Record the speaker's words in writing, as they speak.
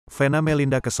Venna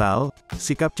Melinda kesal,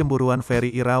 sikap cemburuan Ferry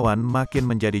Irawan makin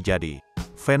menjadi-jadi.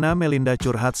 Venna Melinda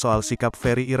curhat soal sikap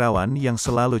Ferry Irawan yang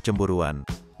selalu cemburuan.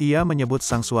 Ia menyebut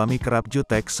sang suami kerap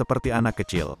jutek seperti anak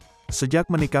kecil. Sejak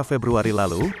menikah Februari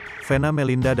lalu, Venna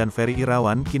Melinda dan Ferry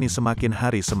Irawan kini semakin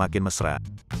hari semakin mesra.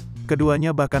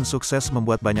 Keduanya bahkan sukses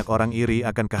membuat banyak orang iri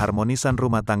akan keharmonisan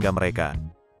rumah tangga mereka.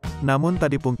 Namun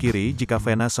tak dipungkiri jika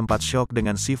Venna sempat syok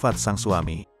dengan sifat sang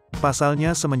suami.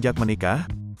 Pasalnya semenjak menikah,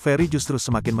 Ferry justru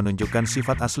semakin menunjukkan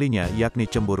sifat aslinya yakni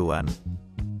cemburuan.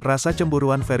 Rasa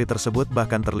cemburuan Ferry tersebut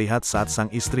bahkan terlihat saat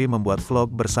sang istri membuat vlog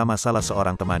bersama salah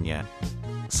seorang temannya.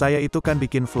 "Saya itu kan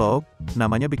bikin vlog,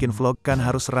 namanya bikin vlog kan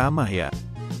harus ramah ya.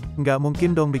 Nggak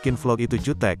mungkin dong bikin vlog itu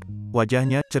jutek,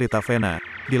 wajahnya," cerita Venna,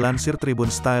 dilansir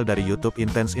Tribun Style dari YouTube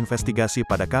Intens Investigasi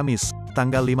pada Kamis,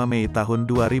 tanggal 5 Mei tahun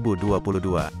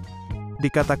 2022.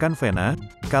 Dikatakan Venna,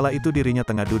 kala itu dirinya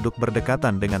tengah duduk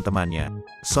berdekatan dengan temannya.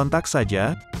 Sontak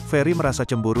saja, Ferry merasa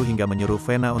cemburu hingga menyuruh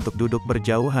Venna untuk duduk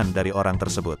berjauhan dari orang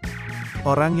tersebut.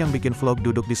 "Orang yang bikin vlog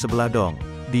duduk di sebelah dong."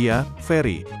 Dia,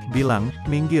 Ferry, bilang,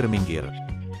 "Minggir-minggir.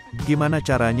 Gimana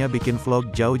caranya bikin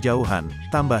vlog jauh-jauhan?"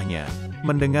 tambahnya.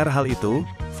 Mendengar hal itu,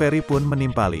 Ferry pun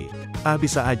menimpali. "Ah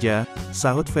bisa aja,"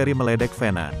 sahut Ferry meledek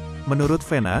Venna. Menurut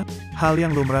Venna, hal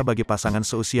yang lumrah bagi pasangan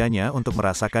seusianya untuk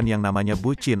merasakan yang namanya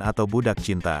bucin atau budak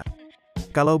cinta.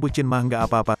 "Kalau bucin mah nggak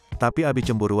apa-apa, tapi abis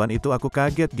cemburuan itu aku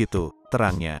kaget gitu,"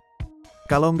 terangnya.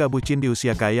 "Kalau nggak bucin di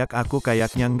usia kayak aku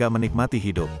kayaknya nggak menikmati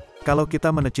hidup. Kalau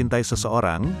kita mencintai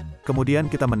seseorang, kemudian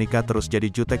kita menikah terus jadi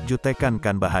jutek-jutekan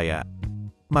kan bahaya.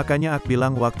 Makanya aku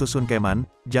bilang waktu sungkeman,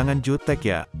 jangan jutek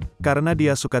ya. Karena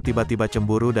dia suka tiba-tiba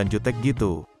cemburu dan jutek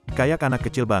gitu. Kayak anak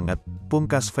kecil banget,"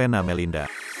 pungkas Venna Melinda.